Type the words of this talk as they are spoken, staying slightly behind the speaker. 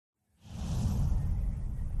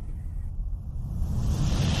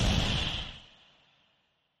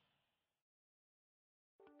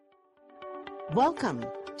Welcome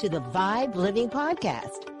to the Vibe Living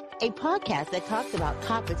Podcast, a podcast that talks about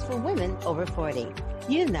topics for women over 40.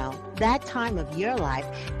 You know, that time of your life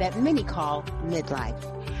that many call midlife.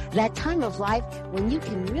 That time of life when you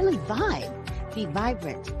can really vibe, be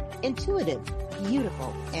vibrant, intuitive,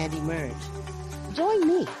 beautiful, and emerge. Join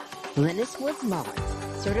me, Glennis Woods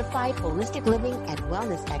Mullins, certified holistic living and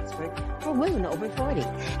wellness expert for women over 40,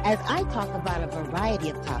 as I talk about a variety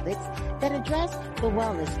of topics that address the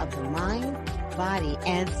wellness of the mind, body,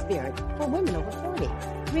 and spirit for women over 40.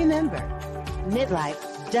 Remember,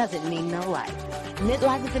 midlife doesn't mean no life.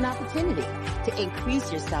 Midlife is an opportunity to increase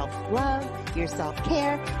your self-love, your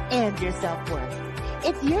self-care, and your self-worth.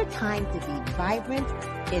 It's your time to be vibrant,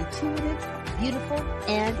 intuitive, beautiful,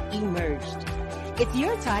 and emerged. It's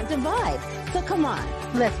your time to vibe. So come on,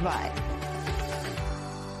 let's vibe.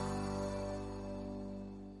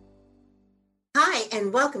 Hi,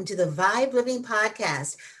 and welcome to the Vibe Living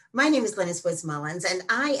Podcast. My name is Glennis Woods Mullins, and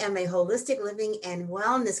I am a holistic living and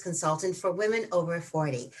wellness consultant for women over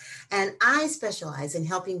 40. And I specialize in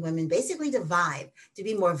helping women basically to vibe, to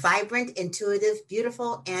be more vibrant, intuitive,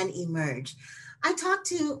 beautiful, and emerge. I talk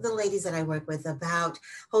to the ladies that I work with about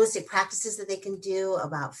holistic practices that they can do,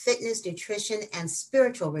 about fitness, nutrition, and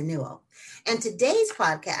spiritual renewal. And today's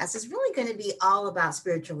podcast is really going to be all about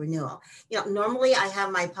spiritual renewal. Normally I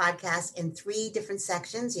have my podcast in 3 different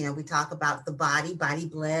sections. We talk about the body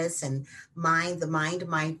bliss, and mind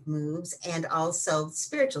moves, and also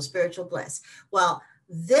spiritual bliss. Well,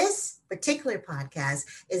 this particular podcast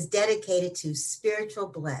is dedicated to spiritual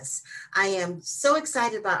bliss. I am so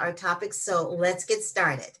excited about our topic, so let's get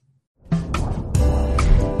started.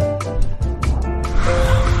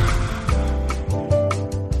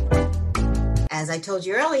 As I told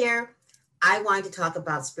you earlier, I wanted to talk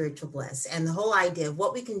about spiritual bliss and the whole idea of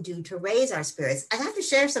what we can do to raise our spirits. I have to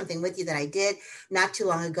share something with you that I did not too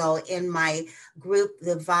long ago in my group,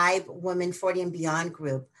 the Vibe Women 40 and Beyond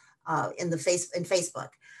group in Facebook.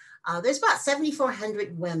 There's about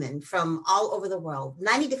 7,400 women from all over the world,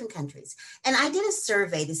 90 different countries. And I did a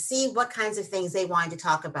survey to see what kinds of things they wanted to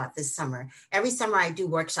talk about this summer. Every summer I do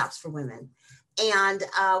workshops for women. And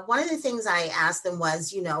one of the things I asked them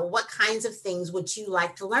was, what kinds of things would you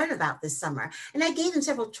like to learn about this summer? And I gave them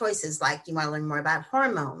several choices, like you want to learn more about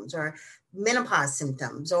hormones or menopause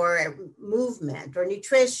symptoms or movement or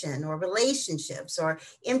nutrition or relationships or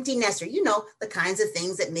empty nester, the kinds of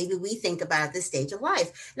things that maybe we think about at this stage of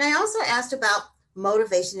life. And I also asked about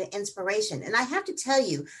motivation and inspiration. And I have to tell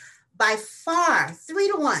you, by far,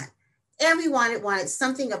 3-1, everyone wanted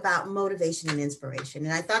something about motivation and inspiration.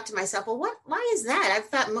 And I thought to myself, well, why is that? I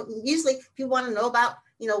thought usually people want to know about,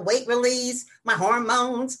 weight release, my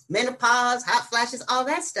hormones, menopause, hot flashes, all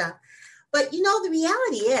that stuff. But, the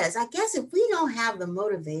reality is, I guess if we don't have the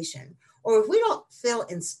motivation, or if we don't feel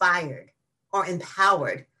inspired or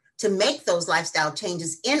empowered to make those lifestyle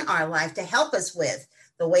changes in our life to help us with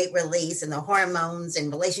the weight release and the hormones and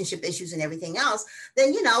relationship issues and everything else,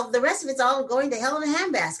 then, the rest of it's all going to hell in a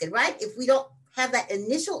handbasket, right? If we don't have that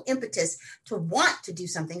initial impetus to want to do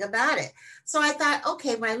something about it. So I thought,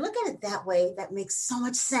 okay, when I look at it that way, that makes so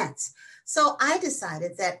much sense. So I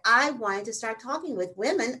decided that I wanted to start talking with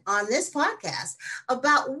women on this podcast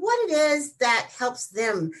about what it is that helps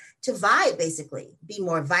them to vibe, basically, be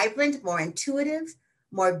more vibrant, more intuitive,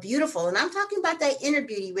 more beautiful. And I'm talking about that inner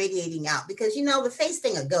beauty radiating out because, the face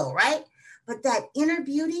thing will go, right? But that inner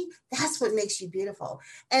beauty, that's what makes you beautiful.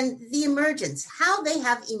 And the emergence, how they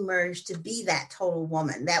have emerged to be that total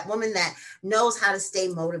woman, that woman that knows how to stay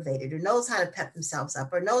motivated or knows how to pep themselves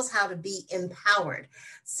up or knows how to be empowered.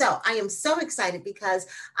 So I am so excited because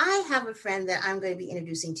I have a friend that I'm going to be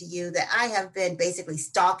introducing to you that I have been basically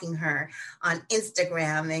stalking her on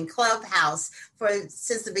Instagram and Clubhouse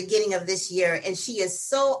since the beginning of this year. And she is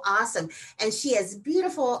so awesome. And she is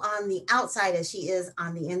beautiful on the outside as she is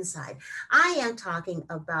on the inside. I am talking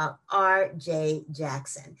about R.J.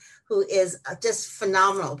 Jackson, who is a just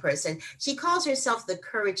phenomenal person. She calls herself the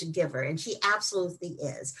courage giver, and she absolutely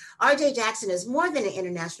is. R.J. Jackson is more than an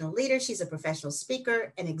international leader. She's a professional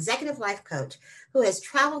speaker, an executive life coach who has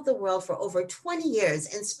traveled the world for over 20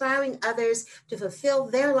 years, inspiring others to fulfill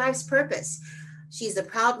their life's purpose. She's a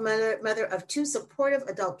proud mother of 2 supportive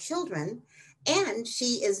adult children, and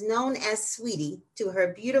she is known as Sweetie to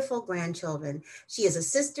her beautiful grandchildren. She is a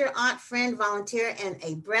sister, aunt, friend, volunteer, and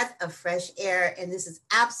a breath of fresh air. And this is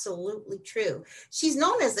absolutely true. She's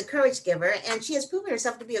known as the courage giver, and she has proven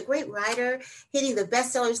herself to be a great writer, hitting the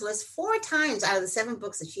bestsellers list 4 times out of the 7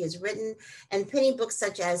 books that she has written, and penning books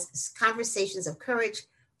such as Conversations of Courage,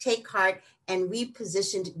 Take Heart, and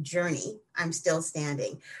Repositioned Journey, I'm Still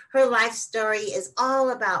Standing. Her life story is all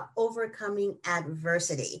about overcoming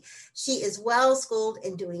adversity. She is well schooled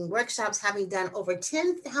in doing workshops, having done over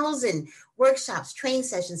 10,000 workshops, training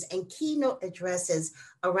sessions, and keynote addresses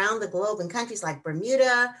around the globe in countries like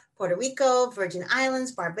Bermuda, Puerto Rico, Virgin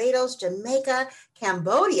Islands, Barbados, Jamaica,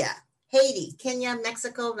 Cambodia, Haiti, Kenya,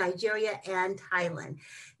 Mexico, Nigeria, and Thailand.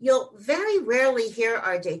 You'll very rarely hear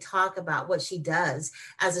RJ talk about what she does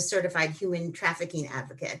as a certified human trafficking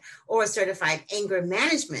advocate or a certified anger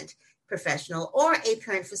management professional or a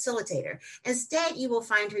parent facilitator. Instead, you will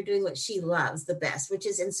find her doing what she loves the best, which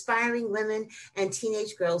is inspiring women and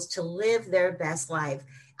teenage girls to live their best life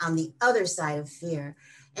on the other side of fear.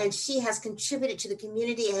 And she has contributed to the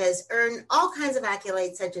community and has earned all kinds of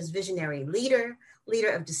accolades such as Visionary Leader,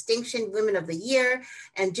 Leader of Distinction, Women of the Year,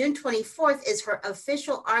 and June 24th is her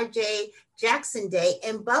official RJ Jackson Day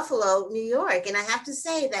in Buffalo, New York. And I have to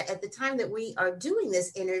say that at the time that we are doing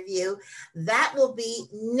this interview, that will be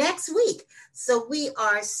next week. So we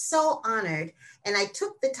are so honored. And I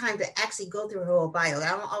took the time to actually go through her whole bio. I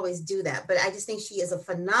don't always do that, but I just think she is a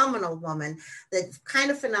phenomenal woman, the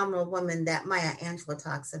kind of phenomenal woman that Maya Angelou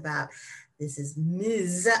talks about. This is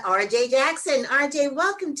Ms. RJ Jackson. RJ,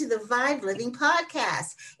 welcome to the Vibe Living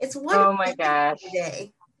Podcast. It's wonderful. Oh my gosh.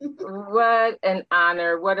 Today. What an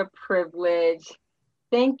honor. What a privilege.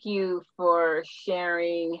 Thank you for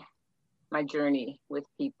sharing my journey with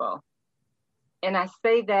people. And I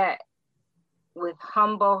say that with a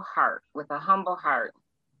humble heart.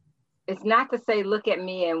 It's not to say, look at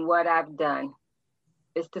me and what I've done.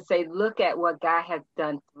 It's to say, look at what God has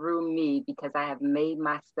done through me because I have made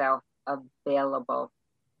myself available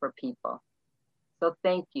for people. So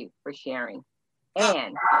thank you for sharing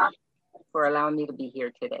and for allowing me to be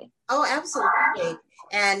here today. Oh, absolutely.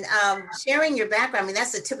 And sharing your background, I mean,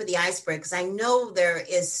 that's the tip of the iceberg because I know there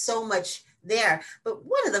is so much there. But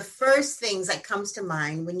one of the first things that comes to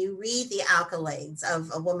mind when you read the accolades of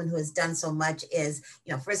a woman who has done so much is,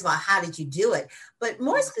 first of all, how did you do it? But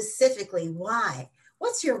more specifically, why?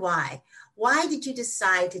 What's your why? Why did you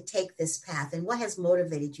decide to take this path? And what has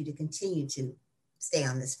motivated you to continue to stay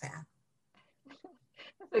on this path?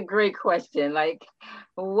 That's a great question. Like,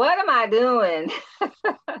 what am I doing?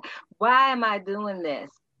 Why am I doing this?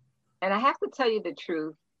 And I have to tell you the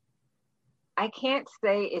truth. I can't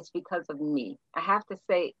say it's because of me. I have to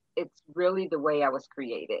say it's really the way I was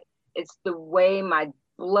created. It's the way my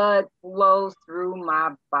blood flows through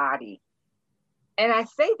my body. And I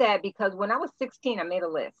say that because when I was 16, I made a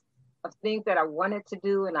list of things that I wanted to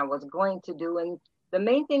do and I was going to do. And the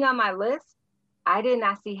main thing on my list, I did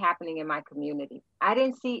not see happening in my community. I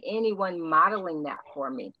didn't see anyone modeling that for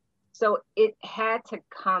me. So it had to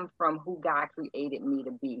come from who God created me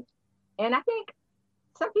to be. And I think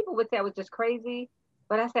some people would say I was just crazy,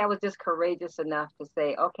 but I say I was just courageous enough to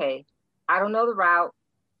say, okay, I don't know the route.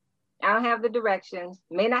 I don't have the directions,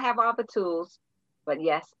 may not have all the tools, but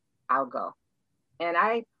yes, I'll go. And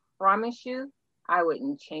I promise you, I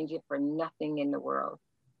wouldn't change it for nothing in the world.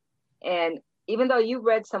 And even though you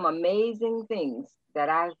read some amazing things that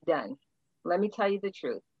I've done, let me tell you the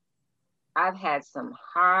truth. I've had some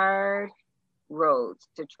hard roads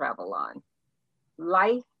to travel on.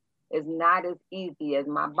 Life is not as easy as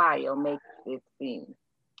my bio makes it seem.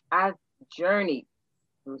 I've journeyed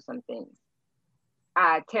through some things.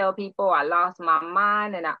 I tell people I lost my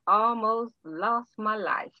mind and I almost lost my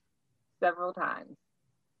life several times,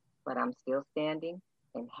 but I'm still standing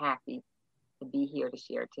and happy to be here to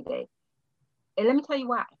share today. And let me tell you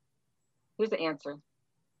why. Here's the answer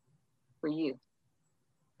for you,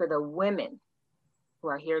 for the women who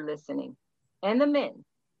are here listening, and the men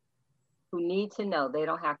who need to know they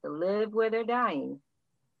don't have to live where they're dying,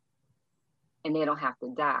 and they don't have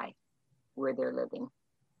to die where they're living.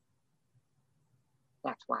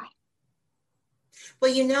 That's why.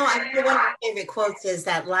 Well, one of my favorite quotes is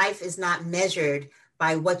that life is not measured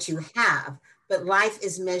by what you have, but life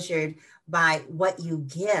is measured by what you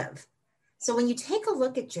give. So when you take a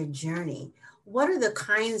look at your journey, what are the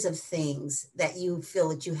kinds of things that you feel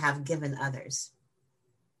that you have given others?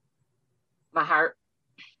 My heart.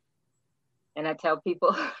 And I tell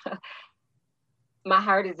people, my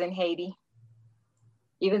heart is in Haiti.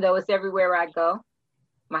 Even though it's everywhere I go,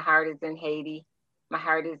 my heart is in Haiti. My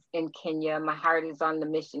heart is in Kenya. My heart is on the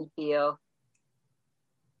mission field.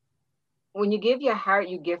 When you give your heart,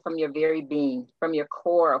 you give from your very being, from your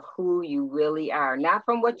core of who you really are. Not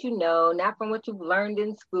from what you know, not from what you've learned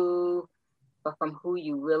in school, but from who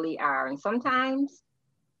you really are. And sometimes,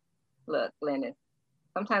 look, Glennis,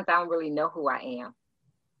 sometimes I don't really know who I am,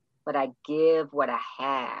 but I give what I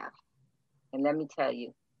have. And let me tell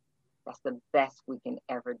you, That's the best we can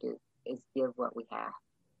ever do, is give what we have.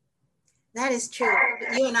 That is true.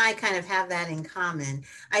 You and I kind of have that in common.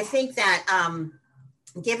 I think that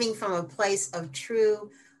giving from a place of true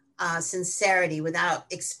sincerity without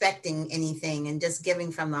expecting anything and just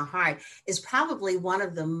giving from the heart is probably one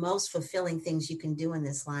of the most fulfilling things you can do in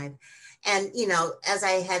this life. And, you know, as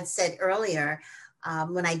I had said earlier,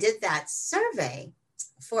 when I did that survey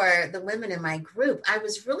for the women in my group, I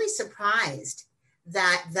was really surprised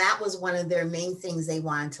that that was one of their main things they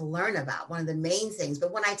wanted to learn about, one of the main things.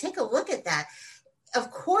 But when I take a look at that,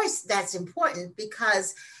 of course, that's important,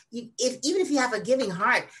 because even if you have a giving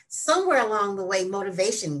heart, somewhere along the way,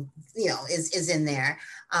 motivation, you know, is in there.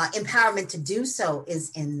 Empowerment to do so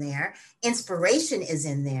is in there. Inspiration is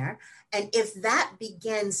in there. And if that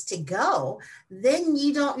begins to go, then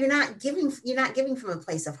you're not giving from a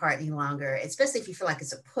place of heart any longer, especially if you feel like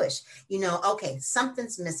it's a push. You know, okay,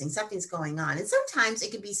 something's missing, something's going on. And sometimes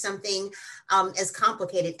it could be something as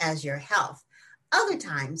complicated as your health. Other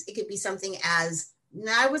times it could be something as,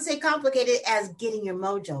 I would say, complicated as getting your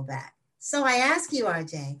mojo back. So I ask you,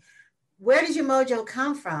 RJ, where does your mojo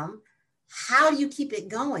come from? How do you keep it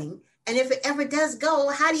going? And if it ever does go,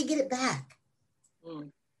 how do you get it back?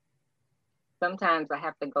 Sometimes I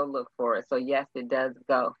have to go look for it. So yes, it does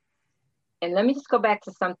go. And let me just go back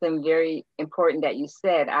to something very important that you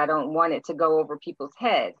said. I don't want it to go over people's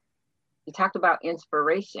heads. You talked about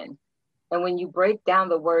inspiration. And when you break down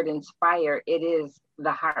the word inspire, it is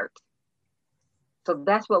the heart. So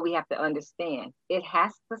that's what we have to understand. It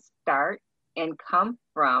has to start and come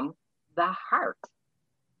from the heart.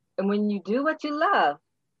 And when you do what you love,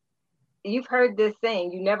 you've heard this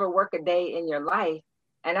saying, you never work a day in your life.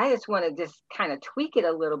 And I just want to just kind of tweak it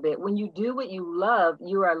a little bit. When you do what you love,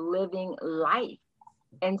 you are living life.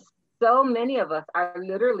 And so many of us are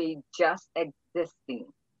literally just existing.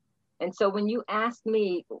 And so when you ask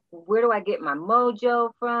me, where do I get my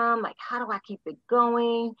mojo from? Like, how do I keep it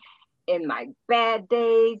going in my bad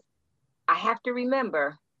days? I have to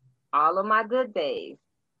remember all of my good days.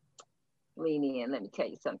 Lean in, let me tell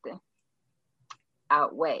you something.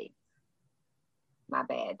 Outweigh my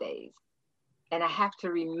bad days. And I have to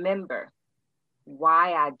remember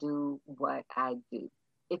why I do what I do.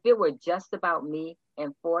 If it were just about me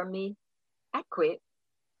and for me, I'd quit.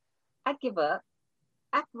 I'd give up.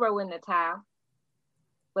 I'd throw in the towel.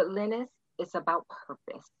 But Lennis, it's about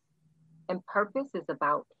purpose. And purpose is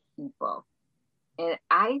about people. And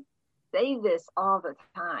I say this all the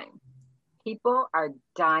time. People are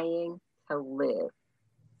dying to live.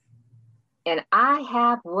 And I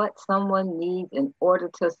have what someone needs in order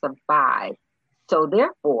to survive. So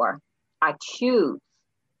therefore, I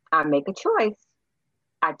make a choice.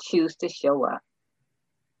 I choose to show up.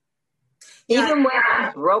 Even when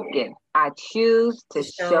I'm broken, I choose to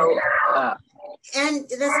show up. And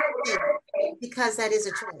that's because that is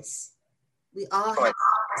a choice. We all have a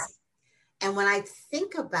choice. And when I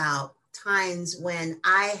think about times when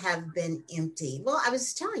I have been empty, well, I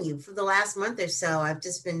was telling you, for the last month or so, I've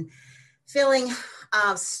just been feeling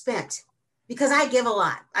spent, because I give a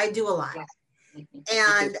lot. I do a lot. Yes.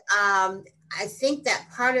 And I think that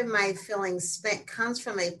part of my feeling spent comes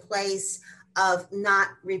from a place of not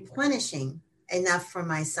replenishing enough for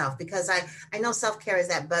myself, because I know self-care is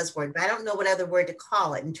that buzzword, but I don't know what other word to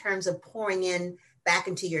call it in terms of pouring in back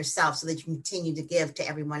into yourself so that you can continue to give to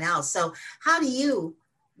everyone else. So how do you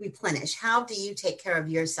replenish? How do you take care of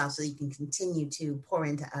yourself so that you can continue to pour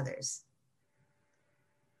into others?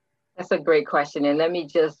 That's a great question. And let me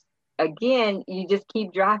just, again, you just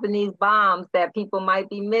keep dropping these bombs that people might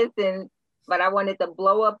be missing, but I wanted to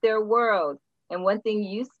blow up their world. And one thing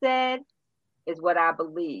you said is what I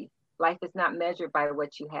believe. Life is not measured by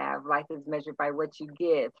what you have. Life is measured by what you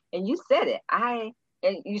give. And you said it. And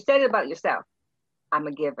you said it about yourself. I'm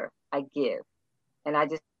a giver. I give. And I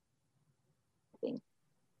just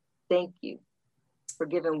thank you for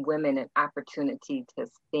giving women an opportunity to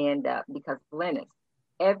stand up, because Lennis,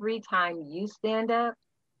 every time you stand up,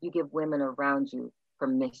 you give women around you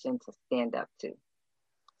permission to stand up too.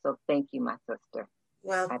 So thank you, my sister.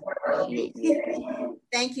 Well,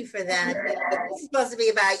 thank you for that. It's supposed to be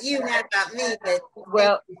about you, not about me, but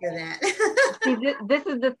well, thank you for that. See, this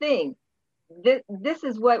is the thing. This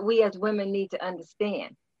is what we as women need to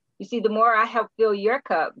understand. You see, the more I help fill your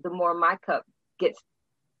cup, the more my cup gets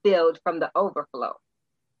filled from the overflow.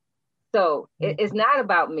 So it's not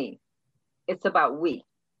about me. It's about we.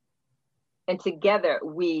 And together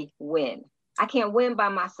we win. I can't win by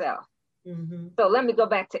myself. Mm-hmm. So let me go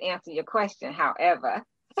back to answer your question. However,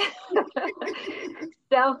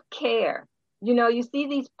 self-care. You know, you see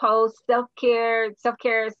these posts, self-care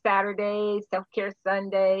Saturday, self-care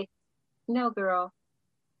Sunday. No, girl,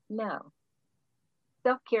 No.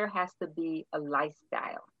 Self-care has to be a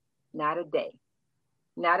lifestyle, not a day,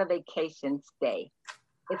 not a vacation stay.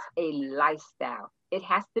 It's a lifestyle. It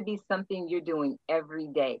has to be something you're doing every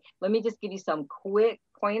day. Let me just give you some quick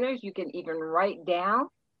pointers you can even write down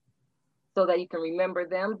so that you can remember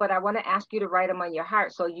them. But I want to ask you to write them on your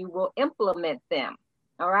heart so you will implement them.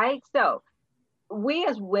 All right. So we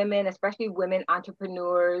as women, especially women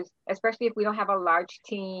entrepreneurs, especially if we don't have a large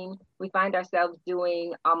team, we find ourselves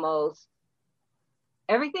doing almost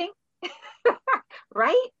everything,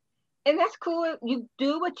 right? And that's cool. You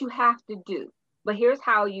do what you have to do. But here's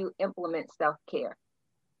how you implement self-care.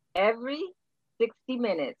 Every 60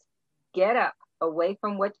 minutes, get up away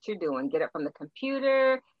from what you're doing. Get up from the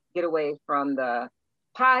computer, get away from the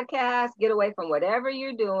podcast, get away from whatever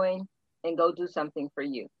you're doing and go do something for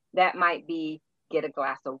you. That might be get a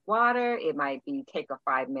glass of water. It might be take a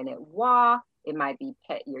 5-minute walk. It might be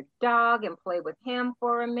pet your dog and play with him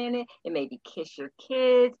for a minute. It may be kiss your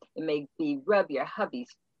kids. It may be rub your hubby's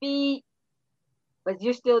feet. But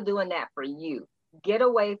you're still doing that for you. Get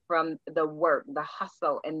away from the work, the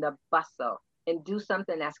hustle and the bustle, and do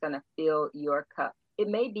something that's going to fill your cup. It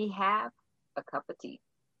may be have a cup of tea.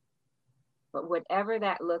 But whatever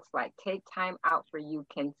that looks like, take time out for you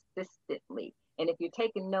consistently. And if you're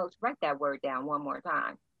taking notes, write that word down one more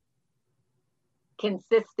time.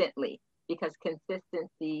 Consistently, because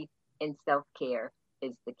consistency in self-care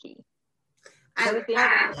is the key. I love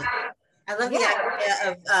the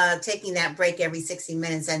idea of taking that break every 60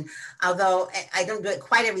 minutes. And although I don't do it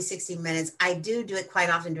quite every 60 minutes, I do it quite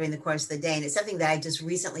often during the course of the day. And it's something that I just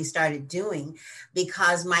recently started doing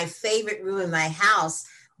because my favorite room in my house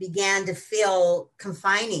began to feel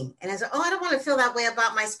confining. And I said, I don't want to feel that way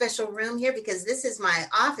about my special room here because this is my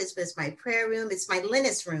office, but it's my prayer room. It's my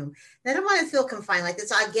Linus room. And I don't want to feel confined like this.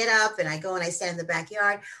 So I get up and I go and I stand in the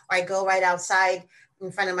backyard, or I go right outside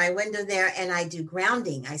in front of my window there and I do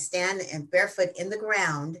grounding. I stand and barefoot in the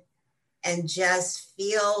ground and just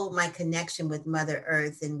feel my connection with Mother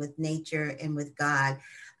Earth and with nature and with God.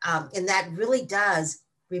 And that really does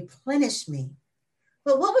replenish me.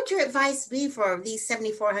 But what would your advice be for these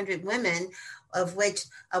 7,400 women, of which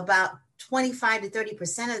about 25 to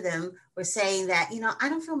 30% of them were saying that, I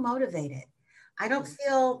don't feel motivated. I don't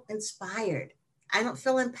feel inspired. I don't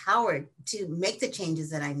feel empowered to make the changes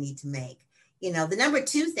that I need to make. The number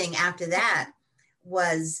 2 thing after that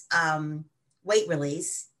was weight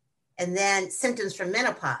release and then symptoms from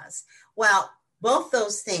menopause. Well, both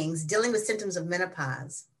those things, dealing with symptoms of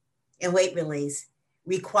menopause and weight release,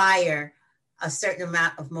 require a certain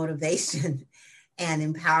amount of motivation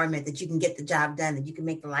and empowerment that you can get the job done, that you can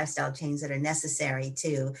make the lifestyle change that are necessary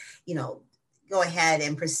to, go ahead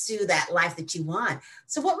and pursue that life that you want.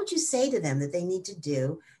 So what would you say to them that they need to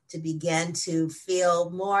do to begin to feel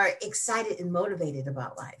more excited and motivated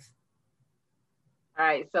about life? All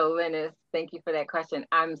right. So Linus, thank you for that question.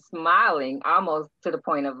 I'm smiling almost to the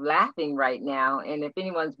point of laughing right now. And if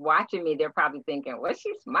anyone's watching me, they're probably thinking, what's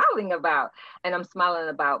she smiling about? And I'm smiling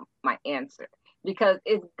about my answer because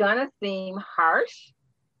it's going to seem harsh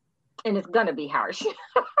and it's going to be harsh.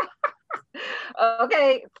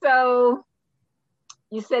 Okay. So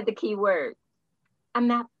you said the key word. I'm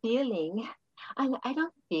not feeling. I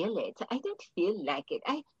don't feel it. I don't feel like it.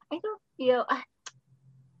 I don't feel.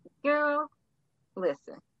 Girl,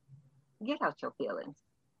 listen, get out your feelings.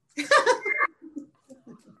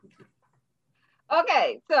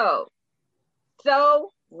 Okay, so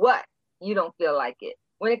what? You don't feel like it.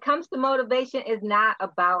 When it comes to motivation, it's not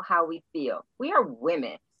about how we feel. We are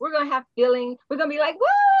women. We're going to have feelings. We're going to be like,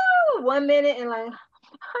 woo, 1 minute and like,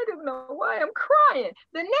 I don't know why I'm crying.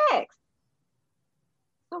 The next.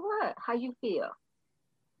 So what? How you feel?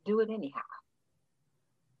 Do it anyhow.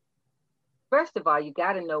 First of all, you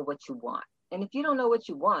got to know what you want. And if you don't know what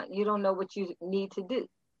you want, you don't know what you need to do.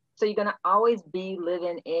 So you're going to always be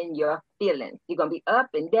living in your feelings. You're going to be up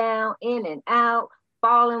and down, in and out,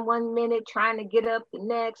 falling 1 minute, trying to get up the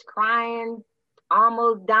next, crying,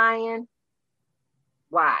 almost dying.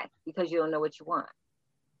 Why? Because you don't know what you want.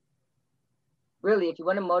 Really, if you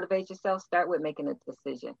want to motivate yourself, start with making a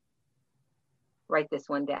decision. Write this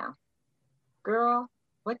one down. Girl,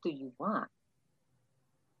 what do you want?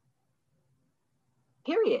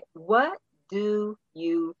 Period. What do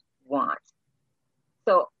you want?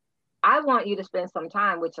 So I want you to spend some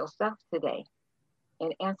time with yourself today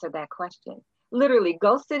and answer that question. Literally,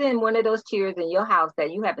 go sit in one of those chairs in your house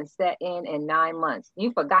that you haven't sat in 9 months.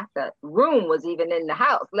 You forgot the room was even in the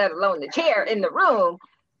house, let alone the chair in the room.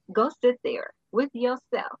 Go sit there with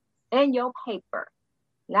yourself and your paper,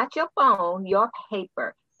 not your phone, your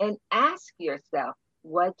paper, and ask yourself,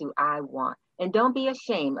 what do I want? And don't be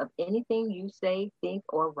ashamed of anything you say, think,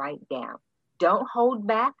 or write down. Don't hold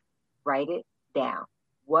back. Write it down.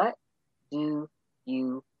 What do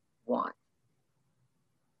you want?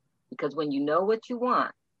 Because when you know what you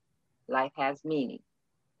want, life has meaning,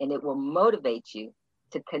 and it will motivate you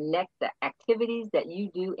to connect the activities that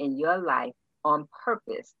you do in your life on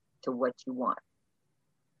purpose to what you want.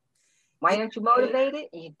 Why aren't you motivated?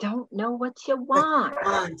 You don't know what you want.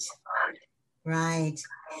 Right.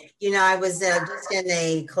 I was just in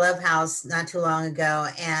a clubhouse not too long ago,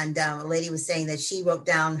 and a lady was saying that she wrote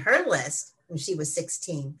down her list when she was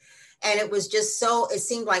 16. And it was just it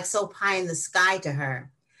seemed like so pie in the sky to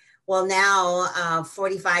her. Well, now,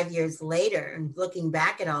 45 years later, and looking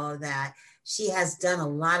back at all of that, she has done a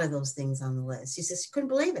lot of those things on the list. She says she couldn't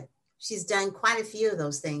believe it. She's done quite a few of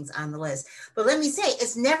those things on the list. But let me say,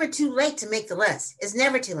 it's never too late to make the list. It's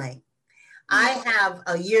never too late. I have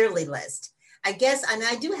a yearly list. I guess, and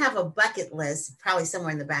I do have a bucket list, probably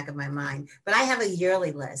somewhere in the back of my mind, but I have a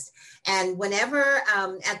yearly list. And whenever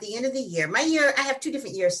at the end of the year, I have 2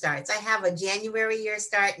 different year starts. I have a January year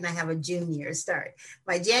start and I have a June year start.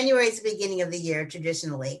 My January is the beginning of the year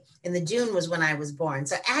traditionally, and the June was when I was born.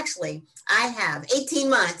 So actually, I have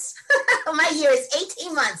 18 months. My year is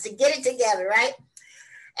 18 months to get it together, right?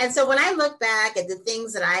 And so when I look back at the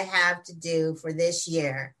things that I have to do for this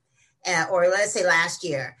year, or let's say last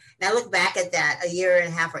year, and I look back at that a year and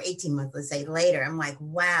a half or 18 months, let's say later, I'm like,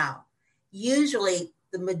 wow, usually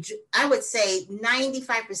I would say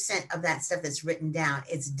 95% of that stuff that's written down,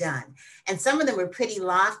 it's done. And some of them were pretty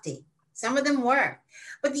lofty. Some of them were.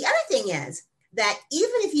 But the other thing is that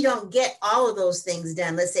even if you don't get all of those things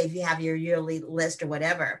done, let's say if you have your yearly list or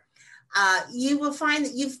whatever, you will find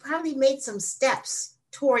that you've probably made some steps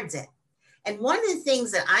towards it. And one of the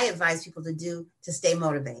things that I advise people to do to stay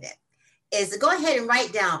motivated is to go ahead and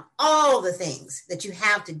write down all the things that you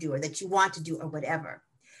have to do or that you want to do or whatever,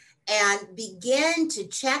 and begin to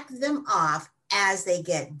check them off as they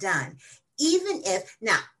get done. Even if,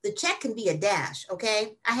 now the check can be a dash,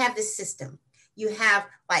 okay? I have this system. You have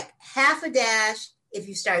like half a dash if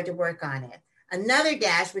you started to work on it, another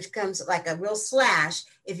dash, which comes like a real slash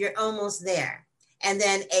if you're almost there, and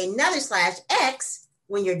then another slash X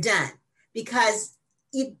when you're done, because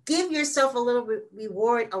you give yourself a little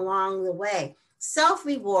reward along the way.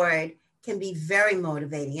 Self-reward can be very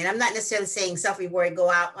motivating. And I'm not necessarily saying self-reward,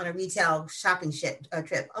 go out on a retail shopping trip,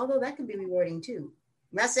 although that can be rewarding too.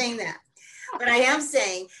 I'm not saying that. But I am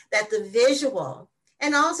saying that the visual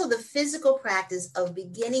and also the physical practice of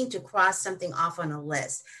beginning to cross something off on a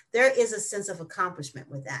list, there is a sense of accomplishment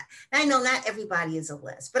with that. And I know not everybody is a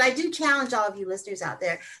list, but I do challenge all of you listeners out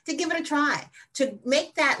there to give it a try, to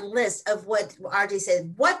make that list of what RJ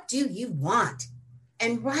said, what do you want?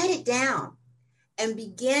 And write it down and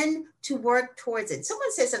begin to work towards it.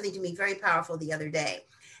 Someone said something to me very powerful the other day.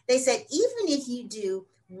 They said, even if you do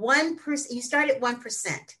 1%, you start at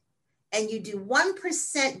 1% and you do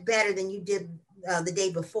 1% better than you did the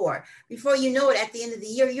day before you know it, at the end of the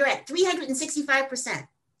year, you're at 365%.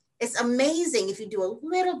 It's amazing if you do a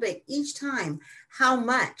little bit each time, how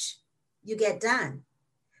much you get done.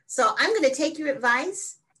 So I'm going to take your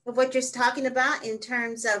advice of what you're talking about in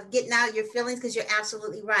terms of getting out your feelings, because you're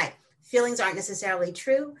absolutely right. Feelings aren't necessarily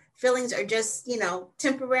true. Feelings are just,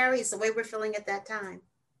 temporary. It's the way we're feeling at that time.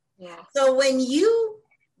 Yeah. So when you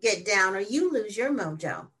get down or you lose your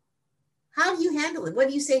mojo, how do you handle it? What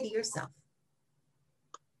do you say to yourself?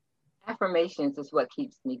 Affirmations is what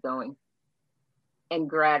keeps me going, and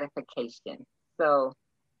gratification. So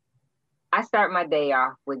I start my day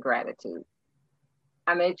off with gratitude.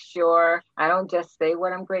 I make sure I don't just say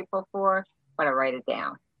what I'm grateful for, but I write it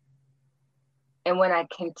down. And when I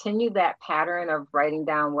continue that pattern of writing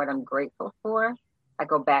down what I'm grateful for, I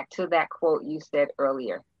go back to that quote you said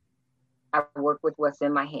earlier. I work with what's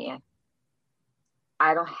in my hand.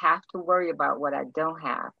 I don't have to worry about what I don't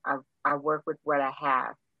have. I work with what I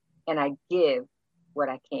have, and I give what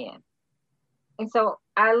I can. And so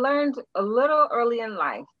I learned a little early in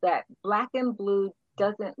life that black and blue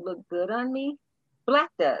doesn't look good on me. Black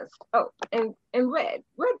does. Oh, and red.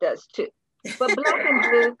 Red does too. But black and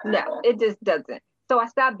blue, no, it just doesn't. So I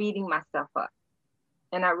stopped beating myself up.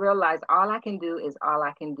 And I realized all I can do is all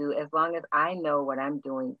I can do, as long as I know what I'm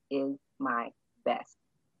doing is my best.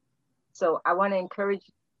 So I want to encourage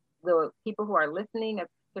the people who are listening,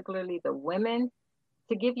 particularly the women,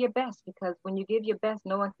 to give your best, because when you give your best,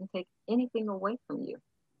 no one can take anything away from you,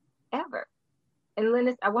 ever. And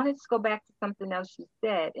Lennis, I wanted to go back to something else you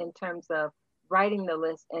said in terms of writing the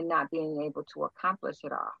list and not being able to accomplish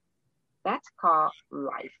it all. That's called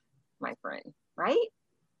life, my friend, right?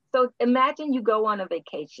 So imagine you go on a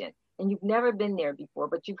vacation and you've never been there before,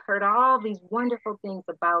 but you've heard all these wonderful things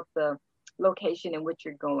about the location in which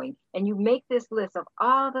you're going, and you make this list of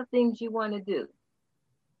all the things you want to do.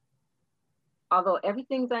 Although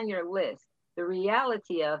everything's on your list, the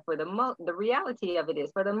reality of it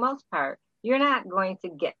is, for the most part, you're not going to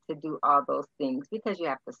get to do all those things because you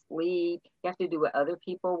have to sleep, you have to do what other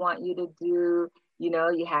people want you to do,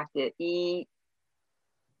 you have to eat.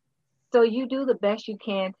 So you do the best you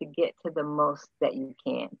can to get to the most that you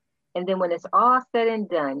can. And then when it's all said and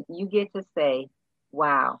done, you get to say,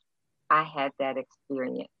 wow, I had that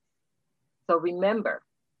experience. So remember,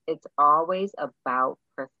 it's always about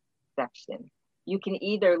perception. You can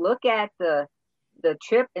either look at the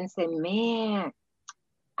trip and say, man,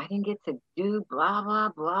 I didn't get to do blah, blah,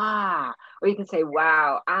 blah. Or you can say,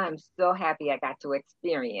 wow, I'm so happy I got to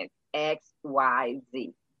experience X, Y,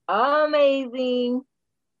 Z. Amazing.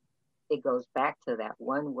 It goes back to that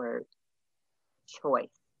one word, choice.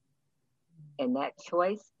 And that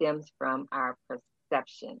choice stems from our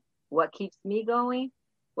perception. What keeps me going?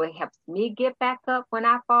 What helps me get back up when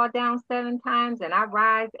I fall down 7 times and I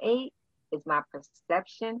rise 8 is my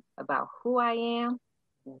perception about who I am,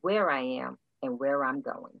 where I am, and where I'm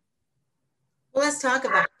going. Well, let's talk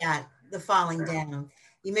about that, the falling down.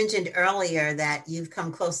 You mentioned earlier that you've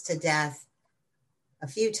come close to death a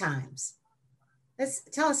few times.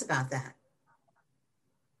 Tell us about that.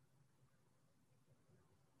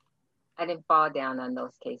 I didn't fall down on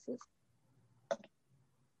those cases.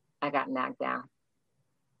 I got knocked down.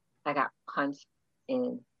 I got punched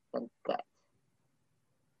in the gut.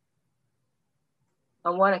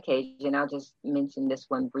 On one occasion, I'll just mention this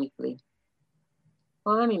one briefly.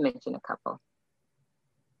 Well, let me mention a couple.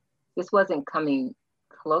 This wasn't coming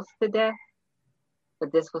close to death,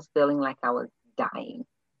 but this was feeling like I was dying.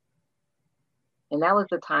 And that was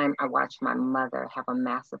the time I watched my mother have a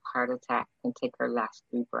massive heart attack and take her last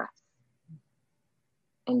 3 breaths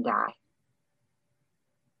and die.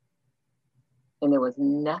 And there was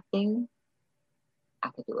nothing I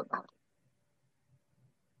could do about it.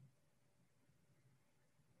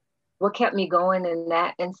 What kept me going in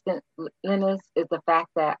that instant, Linus, is the fact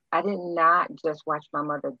that I did not just watch my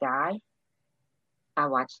mother die. I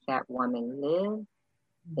watched that woman live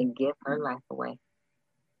and give her life away.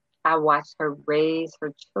 I watched her raise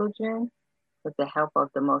her children with the help of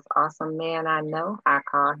the most awesome man I know. I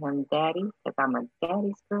call him Daddy because I'm a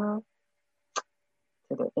daddy's girl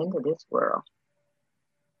to the end of this world.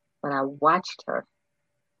 But I watched her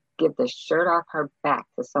give the shirt off her back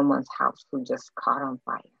to someone's house who just caught on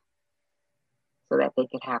fire so that they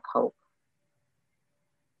could have hope.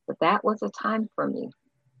 But that was a time for me.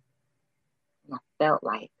 And I felt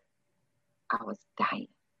like I was dying.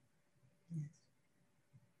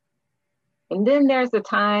 And then there's a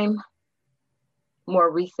time,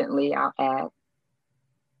 more recently, I'll add,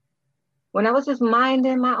 when I was just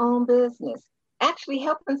minding my own business, actually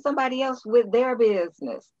helping somebody else with their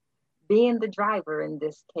business, being the driver in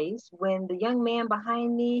this case, when the young man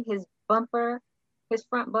behind me, his front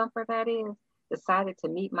bumper that is, decided to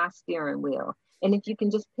meet my steering wheel. And if you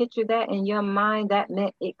can just picture that in your mind, that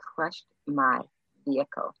meant it crushed my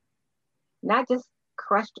vehicle. Not just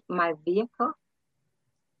crushed my vehicle,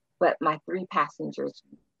 but my 3 passengers,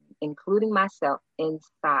 including myself,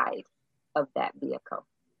 inside of that vehicle.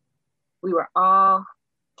 We were all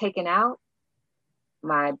taken out.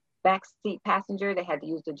 My backseat passenger, they had to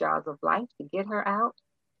use the jaws of life to get her out.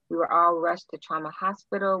 We were all rushed to trauma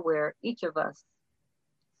hospital where each of us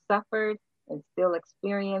suffered and still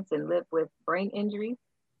experience and live with brain injuries.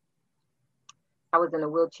 I was in a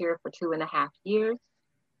wheelchair for 2.5 years.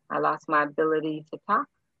 I lost my ability to talk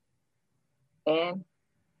and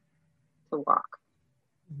to walk.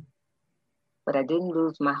 But I didn't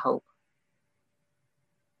lose my hope.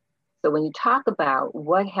 So when you talk about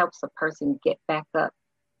what helps a person get back up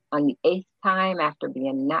on the 8th time after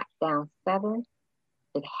being knocked down 7,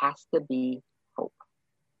 it has to be hope.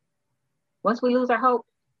 Once we lose our hope,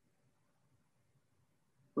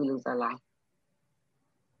 we lose our life.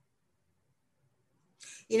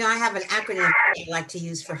 You know, I have an acronym I like to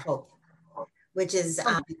use for hope, which is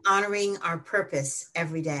honoring our purpose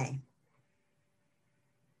every day.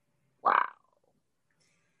 Wow.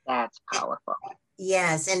 That's powerful.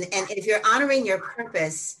 Yes. And if you're honoring your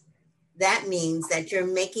purpose, that means that you're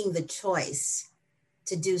making the choice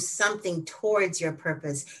to do something towards your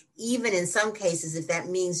purpose. Even in some cases, if that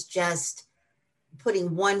means just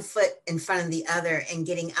putting one foot in front of the other and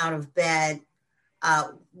getting out of bed,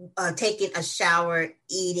 taking a shower,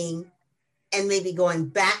 eating, and maybe going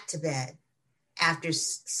back to bed after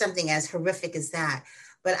something as horrific as that.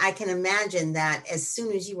 But I can imagine that as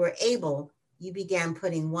soon as you were able, you began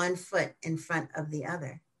putting one foot in front of the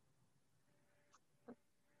other.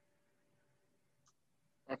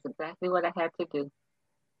 That's exactly what I had to do.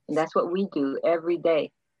 And that's what we do every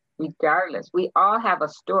day, regardless. We all have a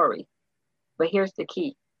story, but here's the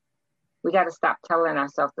key. We got to stop telling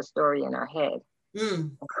ourselves the story in our head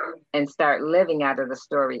and start living out of the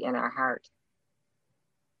story in our heart.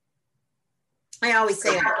 I always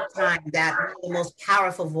say all the time that one of the most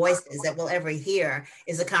powerful voices that we'll ever hear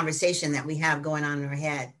is a conversation that we have going on in our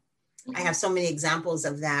head. I have so many examples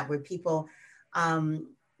of that where people,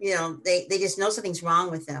 they just know something's wrong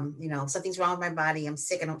with them. Something's wrong with my body. I'm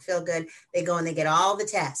sick. I don't feel good. They go and they get all the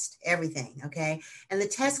tests, everything. Okay. And the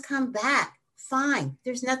tests come back fine.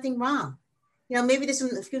 There's nothing wrong. Maybe there's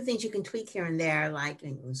a few things you can tweak here and there, like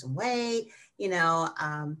lose some weight,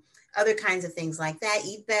 other kinds of things like that,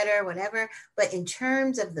 eat better, whatever. But in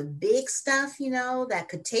terms of the big stuff, that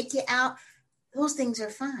could take you out, those things are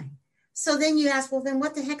fine. So then you ask, well, then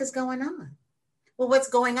what the heck is going on? Well, what's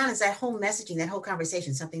going on is that whole messaging, that whole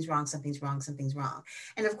conversation, something's wrong, something's wrong, something's wrong.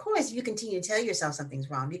 And of course, if you continue to tell yourself something's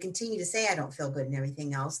wrong, you continue to say, I don't feel good and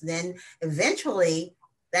everything else, then eventually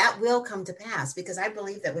that will come to pass, because I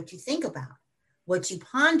believe that what you think about, what you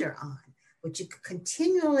ponder on, what you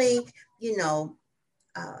continually,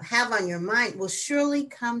 have on your mind will surely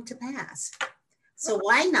come to pass. So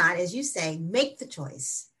why not, as you say, make the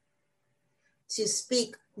choice to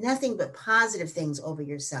speak nothing but positive things over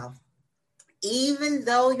yourself, even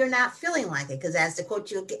though you're not feeling like it. Because as to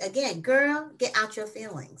quote you again, girl, get out your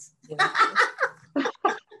feelings.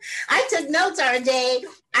 I took notes, RJ.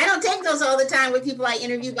 I don't take those all the time with people I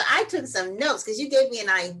interview, but I took some notes because you gave me an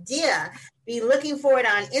idea. Be looking for it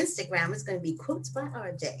on Instagram. It's going to be Quotes by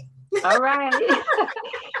RJ. All right.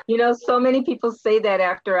 So many people say that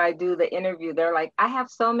after I do the interview. They're like, I have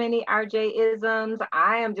so many RJ-isms.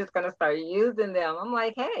 I am just going to start using them. I'm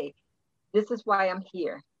like, hey, this is why I'm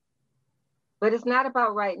here. But it's not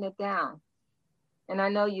about writing it down. And I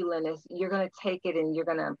know you, Linus, you're going to take it and you're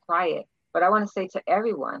going to apply it. But I want to say to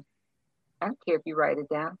everyone, I don't care if you write it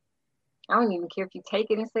down. I don't even care if you take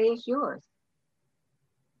it and say it's yours.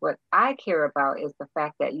 What I care about is the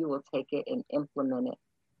fact that you will take it and implement it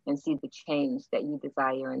and see the change that you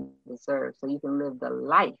desire and deserve, so you can live the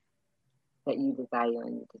life that you desire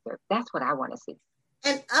and you deserve. That's what I want to see.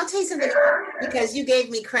 And I'll tell you something, because you gave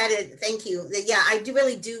me credit. Thank you. Yeah, I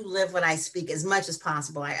really do live what I speak as much as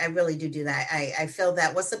possible. I really do that. I feel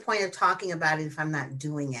that what's the point of talking about it if I'm not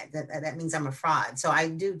doing it? That means I'm a fraud. So I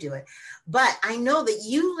do it. But I know that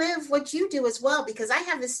you live what you do as well, because I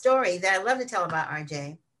have this story that I love to tell about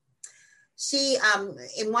RJ. She,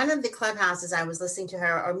 in one of the clubhouses, I was listening to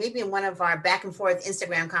her, or maybe in one of our back and forth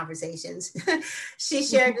Instagram conversations, she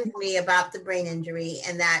shared with me about the brain injury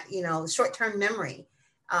and that, short-term memory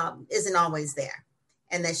isn't always there,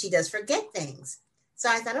 and that she does forget things. So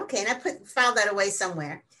I thought, okay, and I filed that away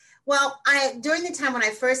somewhere. Well, during the time when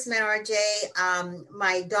I first met RJ,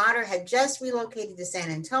 my daughter had just relocated to San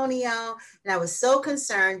Antonio, and I was so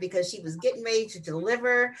concerned because she was getting ready to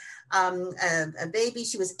deliver a baby.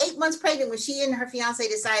 She was 8 months pregnant when she and her fiance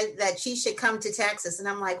decided that she should come to Texas. And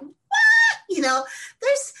I'm like, what?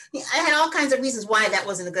 I had all kinds of reasons why that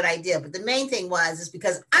wasn't a good idea. But the main thing is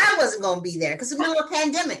because I wasn't going to be there because it's the middle of a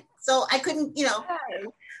pandemic. So I couldn't,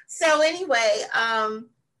 So anyway,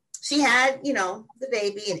 she had, the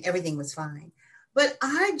baby and everything was fine. But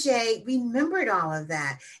RJ remembered all of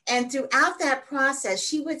that. And throughout that process,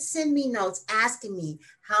 she would send me notes asking me,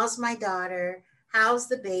 how's my daughter? How's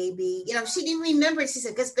the baby? She didn't remember. She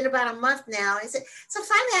said, it's been about a month now. I said, so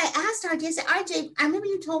finally I asked RJ, I said, RJ, I remember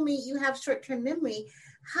you told me you have short-term memory.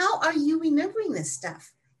 How are you remembering this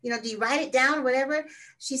stuff? Do you write it down or whatever?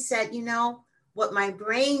 She said, what my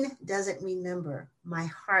brain doesn't remember, my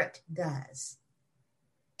heart does.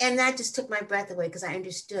 And that just took my breath away because I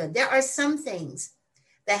understood. There are some things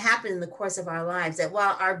that happen in the course of our lives that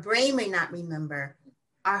while our brain may not remember,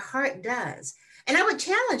 our heart does. And I would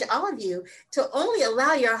challenge all of you to only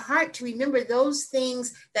allow your heart to remember those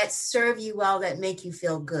things that serve you well, that make you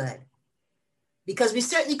feel good. Because we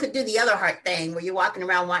certainly could do the other heart thing where you're walking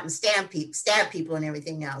around wanting to stab people and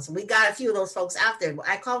everything else. And we got a few of those folks out there.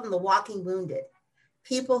 I call them the walking wounded.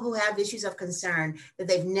 People who have issues of concern that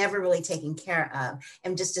they've never really taken care of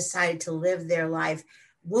and just decided to live their life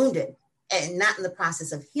wounded and not in the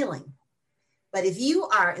process of healing. But if you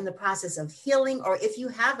are in the process of healing, or if you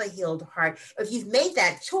have a healed heart, or if you've made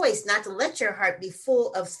that choice not to let your heart be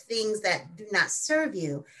full of things that do not serve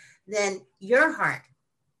you, then your heart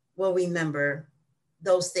will remember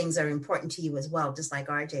those things are important to you as well, just like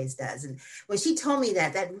RJ's does. And when she told me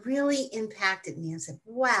that, that really impacted me. I said,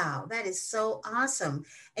 wow, that is so awesome.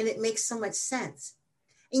 And it makes so much sense.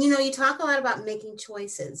 And you talk a lot about making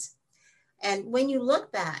choices. And when you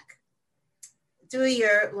look back through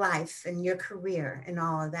your life and your career and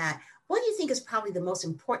all of that, what do you think is probably the most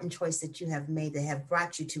important choice that you have made that have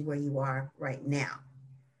brought you to where you are right now?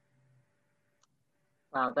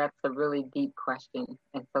 Wow, that's a really deep question.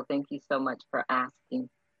 And so thank you so much for asking.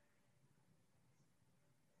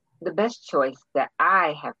 The best choice that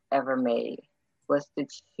I have ever made was to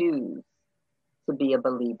choose to be a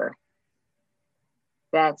believer.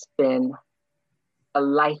 That's been a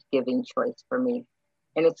life-giving choice for me.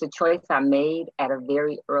 And it's a choice I made at a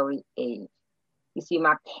very early age. You see,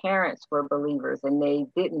 my parents were believers and they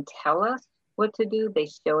didn't tell us what to do. They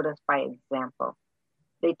showed us by example.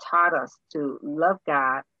 They taught us to love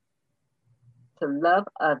God, to love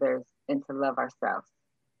others, and to love ourselves.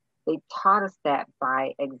 They taught us that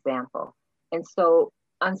by example. And so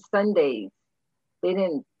on Sundays, they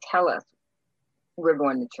didn't tell us we're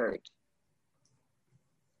going to church.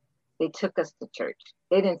 They took us to church.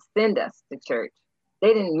 They didn't send us to church.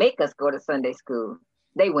 They didn't make us go to Sunday school.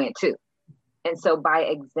 They went too. And so by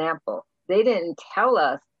example, they didn't tell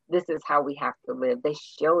us this is how we have to live. They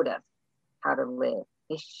showed us how to live.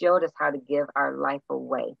 They showed us how to give our life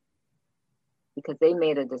away because they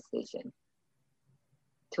made a decision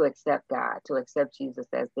to accept God, to accept Jesus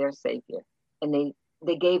as their Savior. And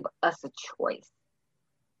they gave us a choice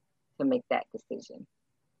to make that decision.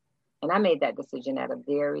 And I made that decision at a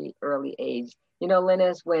very early age. You know,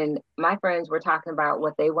 Linus, when my friends were talking about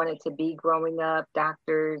what they wanted to be growing up,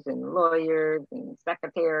 doctors and lawyers and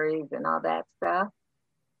secretaries and all that stuff,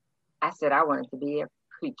 I said I wanted to be a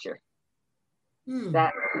preacher.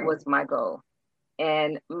 That was my goal.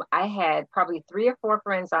 And I had probably 3 or 4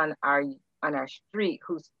 friends on our street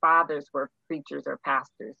whose fathers were preachers or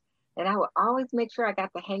pastors. And I would always make sure I got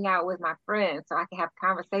to hang out with my friends so I could have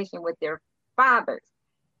conversation with their fathers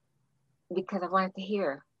because I wanted to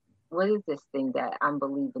hear, what is this thing that I'm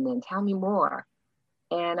believing in? Tell me more.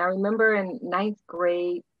 And I remember in 9th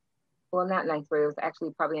grade, well, not 9th grade, it was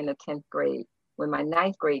actually probably in the 10th grade, when my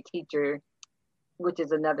 9th grade teacher, which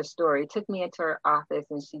is another story, took me into her office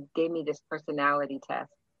and she gave me this personality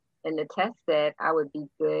test. And the test said I would be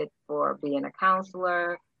good for being a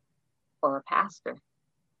counselor or a pastor.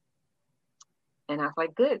 And I was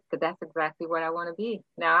like, good, because that's exactly what I want to be.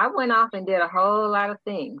 Now, I went off and did a whole lot of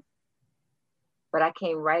things, but I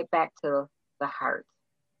came right back to the heart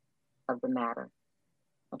of the matter.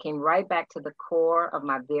 I came right back to the core of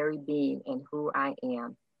my very being and who I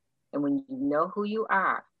am. And when you know who you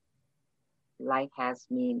are, life has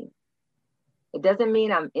meaning. It doesn't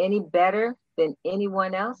mean I'm any better than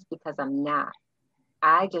anyone else because I'm not.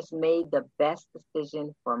 I just made the best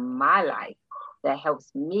decision for my life that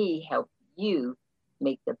helps me help you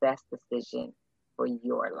make the best decision for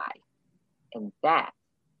your life. And that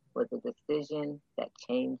was a decision that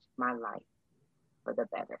changed my life for the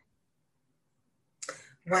better.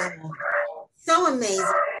 Wow. So amazing.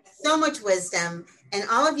 So much wisdom. And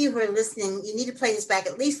all of you who are listening, you need to play this back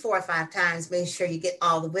at least 4 or 5 times. Make sure you get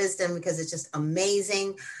all the wisdom because it's just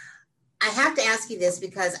amazing. I have to ask you this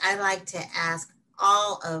because I like to ask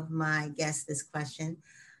all of my guests this question.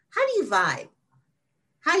 How do you vibe?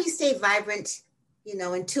 How do you stay vibrant,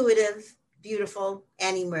 intuitive, beautiful,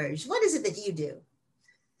 and emerge? What is it that you do?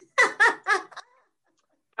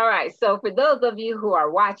 All right. So for those of you who are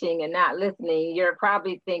watching and not listening, you're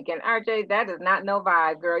probably thinking, RJ, that is not no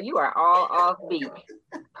vibe, girl. You are all off beat.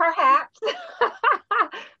 Perhaps,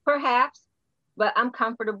 perhaps, but I'm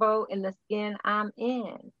comfortable in the skin I'm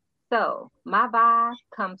in. So my vibe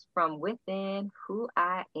comes from within who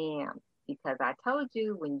I am, because I told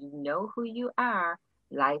you when you know who you are,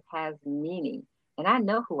 life has meaning. And I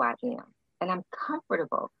know who I am. And I'm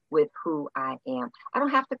comfortable with who I am. I don't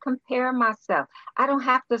have to compare myself. I don't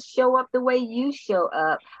have to show up the way you show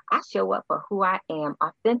up. I show up for who I am,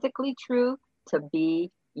 authentically true to be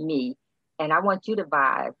me. And I want you to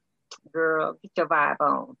vibe. Girl, get your vibe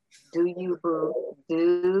on. Do you, boo?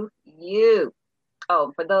 Do you?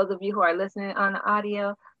 Oh, for those of you who are listening on the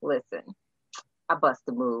audio, listen, I bust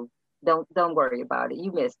a move. Don't worry about it.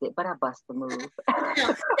 You missed it, but I bust the move.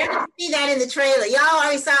 See that in the trailer. Y'all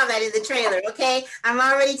already saw that in the trailer, okay? I'm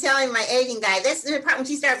already telling my editing guy, that's the part when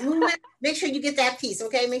she starts moving, make sure you get that piece,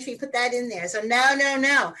 okay? Make sure you put that in there. So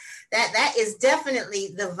no. That is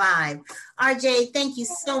definitely the vibe. RJ, thank you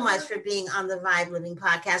so much for being on the Vibe Living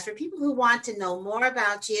podcast. For people who want to know more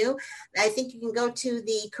about you, I think you can go to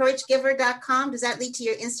thecouragegiver.com. Does that lead to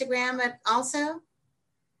your Instagram also?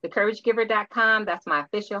 thecouragegiver.com. That's my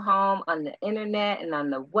official home on the internet and on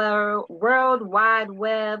the world wide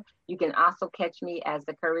web. You can also catch me as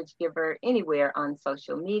the Courage Giver anywhere on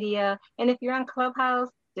social media. And if you're on Clubhouse,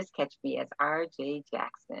 just catch me as RJ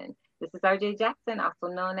Jackson. This is RJ Jackson,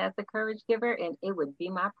 also known as the Courage Giver, and it would be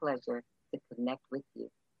my pleasure to connect with you.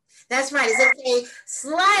 That's right. It's okay.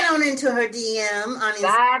 Slide on into her DM on Instagram.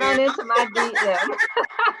 Slide on into my DM.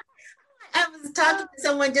 I was talking to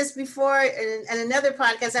someone just before in another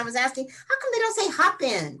podcast. I was asking, how come they don't say hop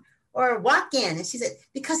in or walk in? And she said,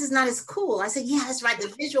 because it's not as cool. I said, yeah, that's right. The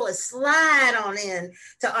visual is slide on in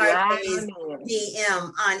to RJ's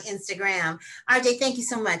DM on Instagram. RJ, thank you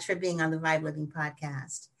so much for being on the Vibe Living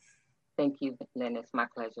Podcast. Thank you, Lynn. It's my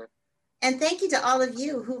pleasure. And thank you to all of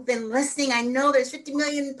you who've been listening. I know there's 50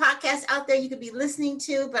 million podcasts out there you could be listening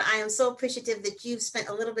to, but I am so appreciative that you've spent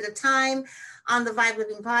a little bit of time on the Vibe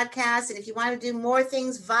Living Podcast. And if you want to do more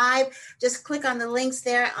things, Vibe, just click on the links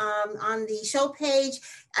there on the show page.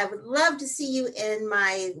 I would love to see you in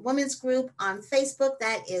my women's group on Facebook.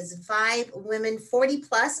 That is Vibe Women 40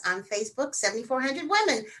 Plus on Facebook, 7,400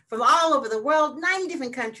 women from all over the world, 90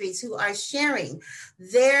 different countries who are sharing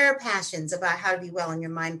their passions about how to be well in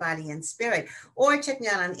your mind, body, and spirit. Or check me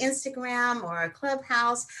out on Instagram or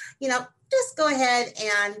Clubhouse. Just go ahead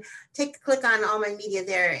and click on all my media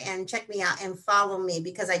there and check me out and follow me,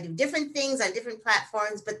 because I do different things on different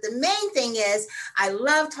platforms. But the main thing is I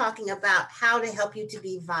love talking about how to help you to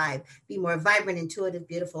be more vibrant, intuitive,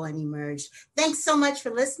 beautiful, and emerged. Thanks so much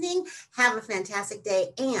for listening. Have a fantastic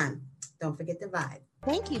day. And don't forget the vibe.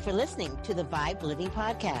 Thank you for listening to the Vibe Living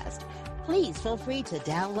Podcast. Please feel free to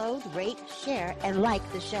download, rate, share, and like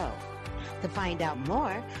the show. To find out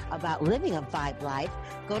more about living a Vibe life,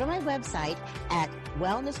 go to my website at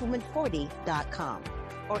wellnesswoman40.com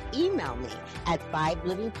or email me at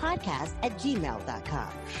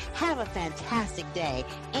vibelivingpodcast@gmail.com. Have a fantastic day,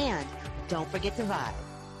 and don't forget to vibe.